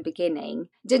difficult in the beginning.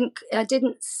 I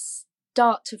didn't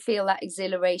start to feel that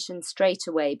exhilaration straight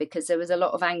away because there was a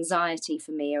lot of anxiety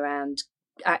for me around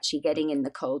actually getting in the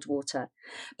cold water.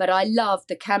 But I loved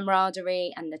the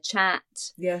camaraderie and the chat.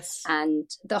 Yes. And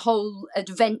the whole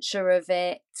adventure of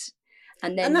it.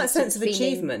 And that sense of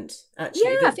achievement,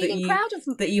 actually. Yeah, feeling proud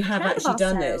of that you have actually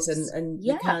done it and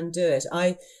you can do it.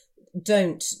 I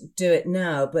don't do it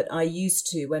now, but I used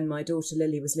to when my daughter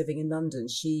Lily was living in London.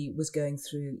 She was going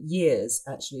through years,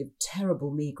 actually, of terrible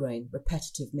migraine,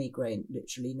 repetitive migraine,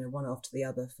 literally, one after the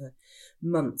other for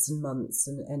months and months,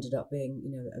 and it ended up being,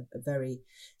 a very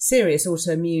serious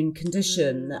autoimmune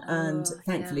condition. And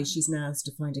thankfully, she's now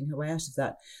sort of finding her way out of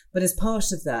that. But as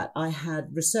part of that, I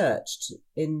had researched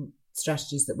in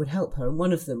strategies that would help her, and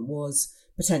one of them was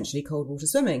potentially cold water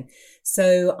swimming.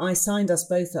 So I signed us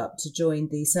both up to join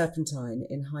the Serpentine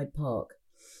in Hyde Park,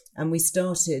 and we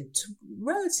started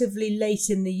relatively late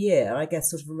in the year, I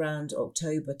guess sort of around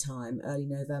October time, early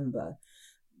November,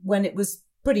 when it was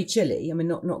pretty chilly. I mean,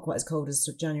 not quite as cold as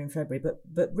sort of January and February,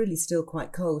 but really still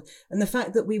quite cold. And the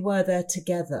fact that we were there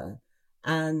together,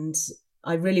 and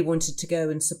I really wanted to go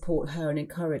and support her and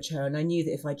encourage her. And I knew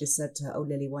that if I just said to her, "Oh,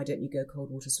 Lily, why don't you go cold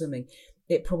water swimming?"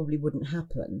 it probably wouldn't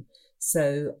happen.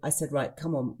 So I said, right,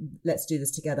 come on, let's do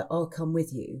this together. I'll come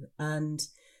with you. And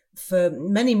for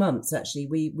many months, actually,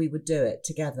 we would do it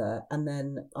together. And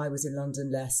then I was in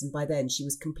London less. And by then she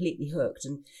was completely hooked.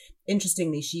 And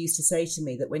interestingly, she used to say to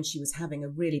me that when she was having a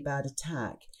really bad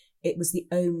attack, it was the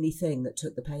only thing that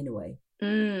took the pain away,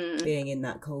 being in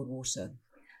that cold water.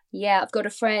 Yeah, I've got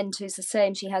a friend who's the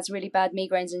same. She has really bad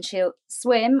migraines and she'll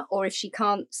swim, or if she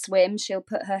can't swim, she'll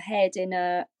put her head in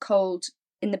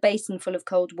the basin full of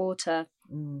cold water.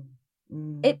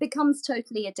 It becomes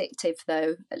totally addictive,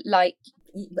 though. Like,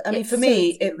 I mean, for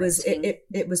me, it was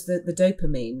the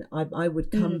dopamine. I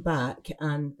would come back,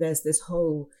 and there's this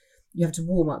whole, you have to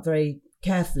warm up very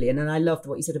carefully. And then I loved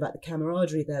what you said about the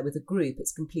camaraderie there with the group.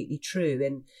 It's completely true.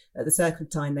 And at the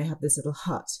Serpentine, they have this little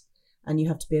hut, and you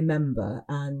have to be a member.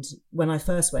 And when I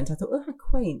first went, I thought, oh, how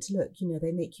quaint. Look,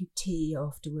 they make you tea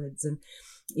afterwards. And,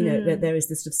 there is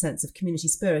this sort of sense of community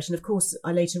spirit. And of course,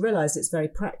 I later realised it's very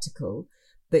practical,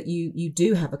 that you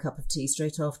do have a cup of tea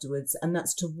straight afterwards. And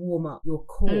that's to warm up your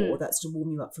core. That's to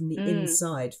warm you up from the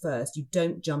inside first. You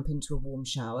don't jump into a warm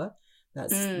shower.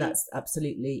 That's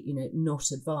absolutely,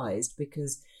 not advised,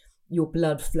 because your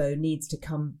blood flow needs to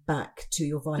come back to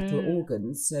your vital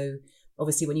organs. So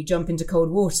obviously, when you jump into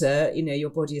cold water, your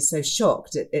body is so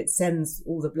shocked, it sends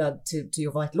all the blood to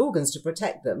your vital organs to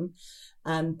protect them.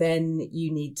 And then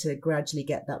you need to gradually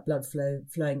get that blood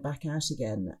flowing back out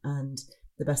again. And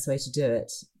the best way to do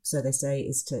it, so they say,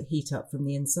 is to heat up from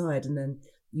the inside. And then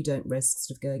you don't risk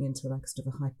sort of going into like sort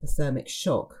of a hypothermic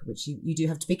shock, which you do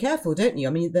have to be careful, don't you?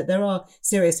 I mean, there are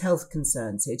serious health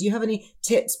concerns here. Do you have any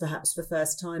tips perhaps for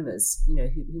first timers,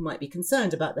 who might be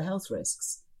concerned about the health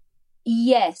risks?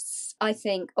 Yes, I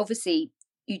think obviously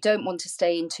you don't want to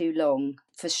stay in too long,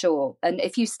 for sure. And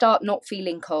if you start not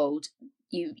feeling cold,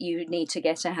 you need to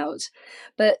get out.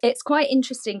 But it's quite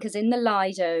interesting because in the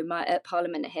Lido at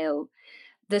Parliament Hill,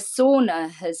 the sauna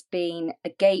has been a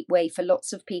gateway for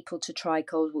lots of people to try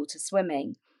cold water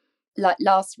swimming. Like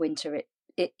last winter,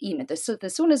 the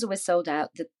saunas always sold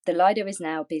out. The Lido is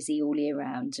now busy all year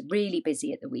round, really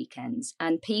busy at the weekends.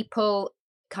 And people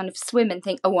kind of swim and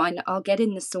think, oh, I'll get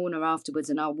in the sauna afterwards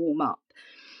and I'll warm up.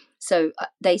 So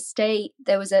they stay.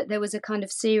 There was a kind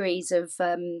of series of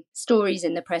stories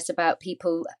in the press about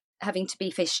people having to be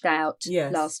fished out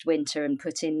last winter and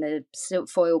put in the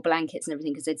foil blankets and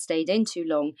everything because they'd stayed in too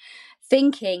long,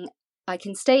 thinking I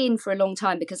can stay in for a long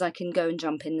time because I can go and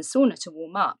jump in the sauna to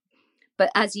warm up.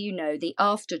 But as you know, the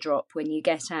after drop when you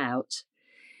get out,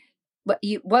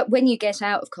 when you get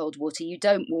out of cold water, you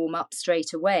don't warm up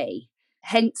straight away.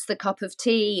 Hence the cup of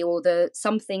tea or the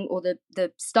something or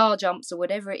the star jumps or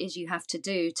whatever it is you have to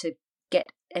do to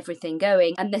get everything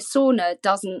going. And the sauna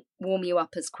doesn't warm you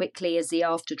up as quickly as the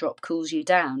after drop cools you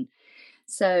down.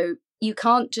 So you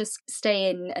can't just stay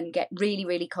in and get really,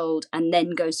 really cold and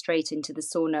then go straight into the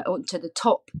sauna or to the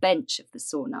top bench of the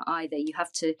sauna either. You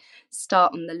have to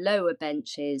start on the lower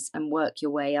benches and work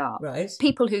your way up. Right.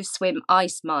 People who swim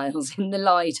ice miles in the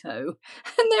Lido,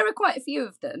 and there are quite a few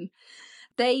of them,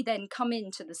 they then come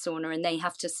into the sauna and they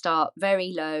have to start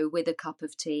very low with a cup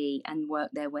of tea and work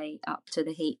their way up to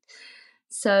the heat.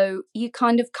 So you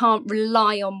kind of can't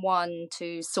rely on one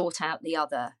to sort out the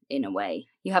other in a way.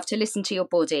 You have to listen to your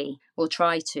body or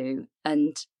try to,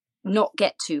 and not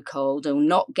get too cold or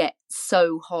not get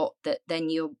so hot that then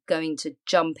you're going to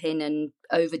jump in and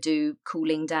overdo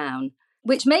cooling down,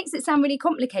 which makes it sound really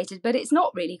complicated, but it's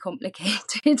not really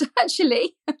complicated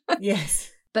actually.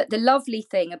 Yes. But the lovely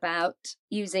thing about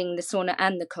using the sauna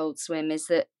and the cold swim is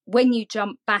that when you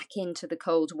jump back into the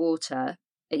cold water,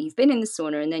 you've been in the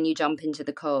sauna and then you jump into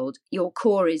the cold, your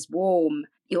core is warm,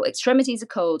 your extremities are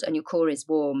cold and your core is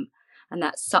warm. And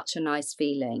that's such a nice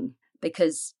feeling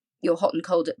because you're hot and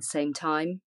cold at the same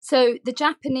time. So the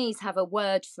Japanese have a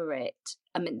word for it.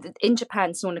 I mean, in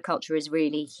Japan, sauna culture is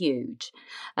really huge.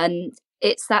 And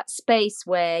it's that space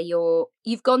where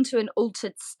you've gone to an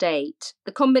altered state,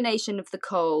 the combination of the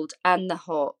cold and the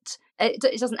hot. It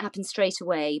doesn't happen straight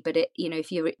away, but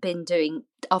if you've been doing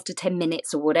after 10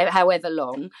 minutes or whatever, however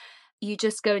long, you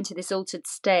just go into this altered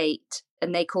state,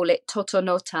 and they call it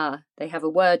totonota. They have a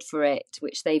word for it,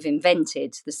 which they've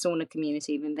invented. The sauna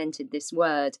community have invented this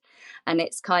word. And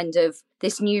it's kind of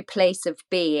this new place of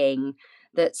being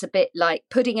that's a bit like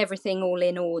putting everything all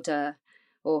in order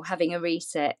or having a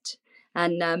reset.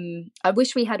 And I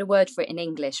wish we had a word for it in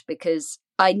English because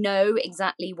I know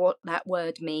exactly what that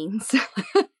word means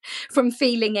from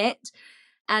feeling it.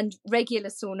 And regular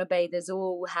sauna bathers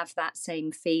all have that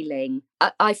same feeling.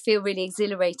 I feel really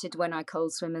exhilarated when I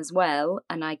cold swim as well,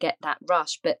 and I get that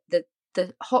rush. But the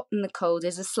hot and the cold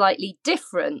is a slightly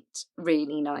different,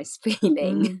 really nice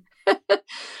feeling.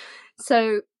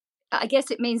 So I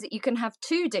guess it means that you can have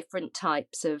two different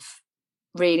types of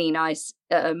really nice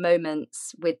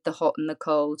moments with the hot and the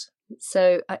cold.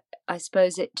 So I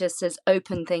suppose it just has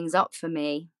opened things up for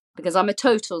me because I'm a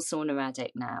total sauna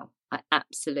addict now. I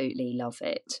absolutely love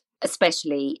it,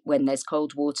 especially when there's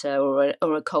cold water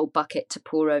or a cold bucket to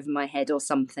pour over my head or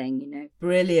something,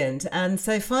 Brilliant. And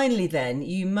so finally then,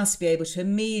 you must be able to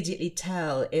immediately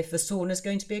tell if a sauna is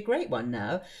going to be a great one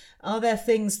now. Are there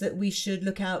things that we should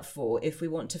look out for if we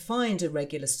want to find a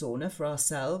regular sauna for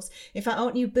ourselves? In fact,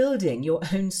 aren't you building your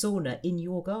own sauna in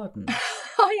your garden?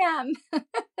 I am.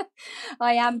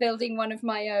 I am building one of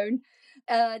my own.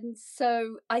 And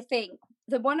so I think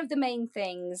one of the main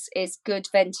things is good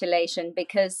ventilation,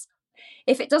 because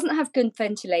if it doesn't have good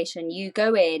ventilation, you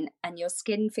go in and your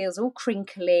skin feels all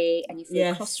crinkly and you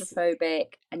feel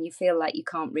claustrophobic and you feel like you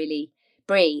can't really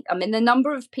breathe. I mean, the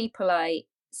number of people I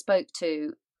spoke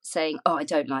to saying, oh, I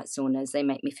don't like saunas, they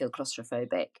make me feel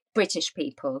claustrophobic. British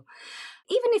people.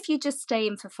 Even if you just stay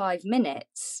in for 5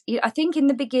 minutes, I think in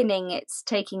the beginning it's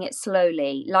taking it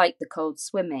slowly, like the cold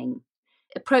swimming.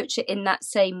 Approach it in that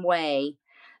same way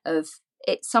of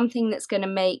it's something that's going to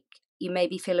make you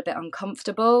maybe feel a bit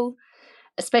uncomfortable,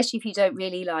 especially if you don't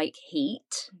really like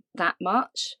heat that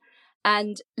much.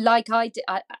 And like I did,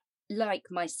 like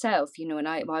myself, and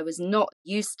I was not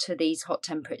used to these hot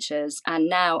temperatures, and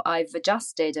now I've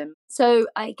adjusted. And so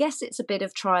I guess it's a bit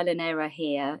of trial and error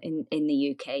here in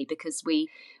the UK because we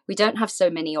don't have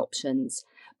so many options.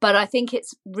 But I think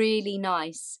it's really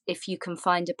nice if you can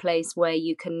find a place where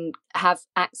you can have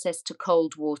access to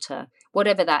cold water,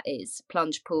 whatever that is,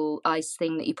 plunge pool, ice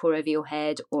thing that you pour over your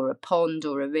head, or a pond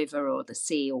or a river or the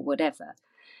sea or whatever.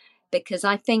 Because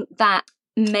I think that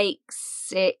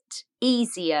makes it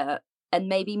easier and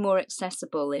maybe more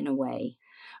accessible in a way.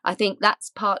 I think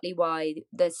that's partly why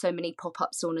there's so many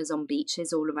pop-up saunas on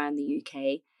beaches all around the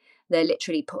UK. They're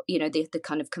literally, the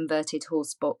kind of converted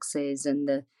horse boxes and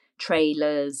the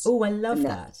trailers. Oh, I love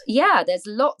that. Yeah, there's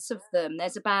lots of them.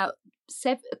 There's about,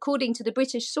 according to the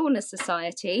British Sauna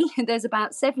Society, there's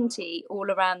about 70 all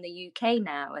around the UK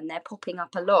now, and they're popping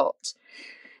up a lot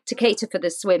to cater for the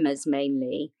swimmers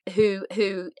mainly,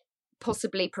 who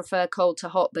possibly prefer cold to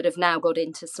hot but have now got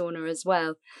into sauna as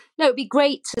well. No, it'd be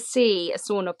great to see a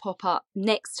sauna pop up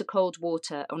next to cold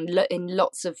water in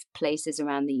lots of places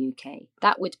around the UK.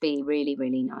 That would be really,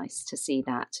 really nice to see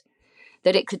that.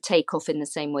 that it could take off in the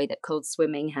same way that cold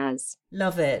swimming has.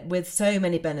 Love it, with so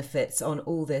many benefits on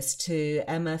all this too.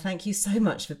 Emma, thank you so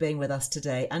much for being with us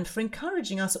today and for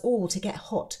encouraging us all to get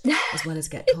hot as well as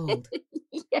get cold.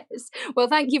 Yes. Well,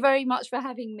 thank you very much for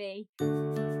having me.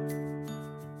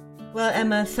 Well,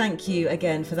 Emma, thank you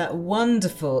again for that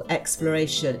wonderful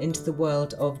exploration into the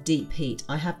world of deep heat.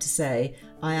 I have to say,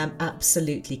 I am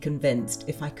absolutely convinced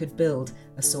if I could build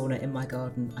a sauna in my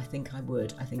garden, I think I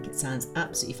would. I think it sounds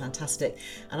absolutely fantastic.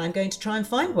 And I'm going to try and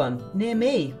find one near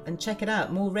me and check it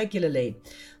out more regularly.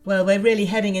 Well, we're really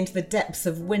heading into the depths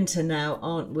of winter now,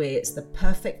 aren't we? It's the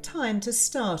perfect time to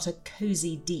start a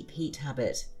cosy deep heat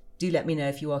habit. Do let me know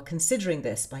if you are considering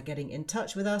this by getting in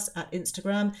touch with us at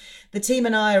Instagram. The team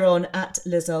and I are on at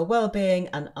Liz Earle Wellbeing,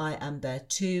 and I am there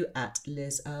too at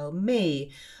Liz Earle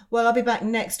Me. Well, I'll be back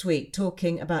next week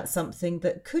talking about something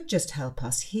that could just help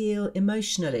us heal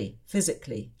emotionally,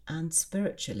 physically and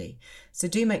spiritually. So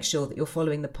do make sure that you're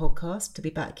following the podcast to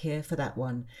be back here for that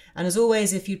one. And as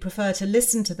always, if you'd prefer to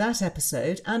listen to that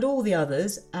episode and all the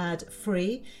others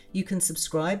ad-free, you can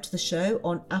subscribe to the show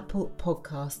on Apple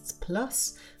Podcasts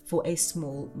Plus for a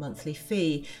small monthly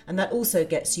fee, and that also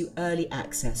gets you early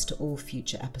access to all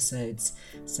future episodes.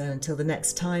 So until the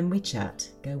next time we chat,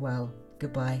 go well.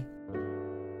 Goodbye.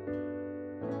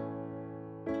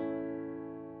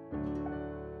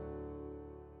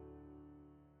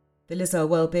 The Liz Earle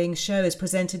Wellbeing Show is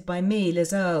presented by me,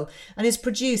 Liz Earle, and is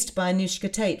produced by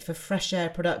Anushka Tate for Fresh Air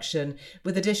Production,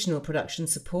 with additional production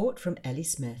support from Ellie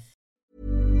Smith.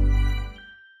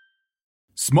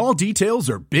 Small details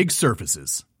are big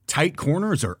surfaces. Tight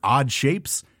corners or odd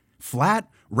shapes. Flat,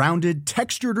 rounded,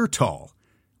 textured, or tall.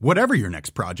 Whatever your next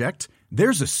project,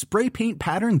 there's a spray paint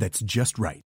pattern that's just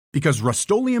right. Because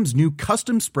Rust-Oleum's new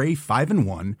Custom Spray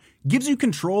 5-in-1 gives you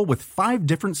control with 5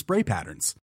 different spray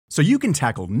patterns. So you can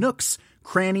tackle nooks,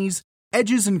 crannies,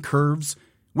 edges, and curves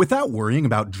without worrying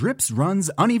about drips, runs,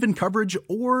 uneven coverage,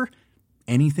 or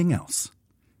anything else.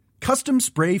 Custom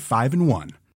Spray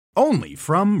 5-in-1. Only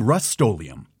from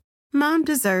Rust-Oleum. Mom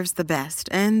deserves the best,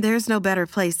 and there's no better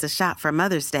place to shop for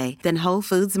Mother's Day than Whole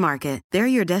Foods Market. They're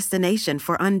your destination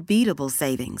for unbeatable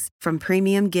savings, from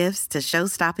premium gifts to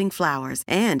show-stopping flowers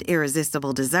and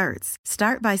irresistible desserts.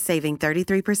 Start by saving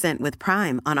 33% with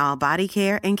Prime on all body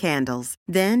care and candles.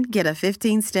 Then get a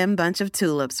 15-stem bunch of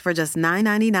tulips for just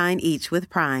 $9.99 each with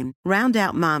Prime. Round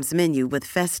out Mom's menu with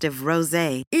festive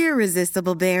rosé,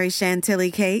 irresistible berry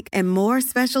chantilly cake, and more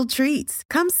special treats.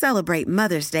 Come celebrate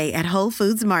Mother's Day at Whole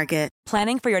Foods Market.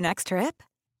 Planning for your next trip?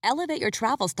 Elevate your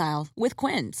travel style with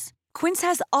Quince. Quince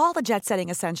has all the jet-setting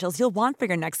essentials you'll want for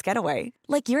your next getaway,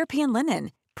 like European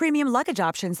linen, premium luggage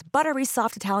options, buttery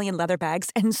soft Italian leather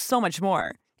bags, and so much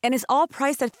more. And is all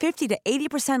priced at 50 to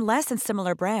 80% less than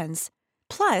similar brands.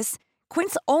 Plus,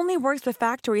 Quince only works with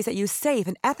factories that use safe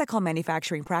and ethical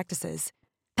manufacturing practices.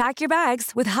 Pack your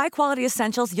bags with high-quality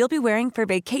essentials you'll be wearing for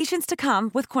vacations to come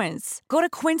with Quince. Go to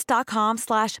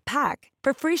quince.com/pack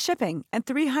for free shipping and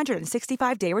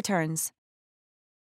 365-day returns.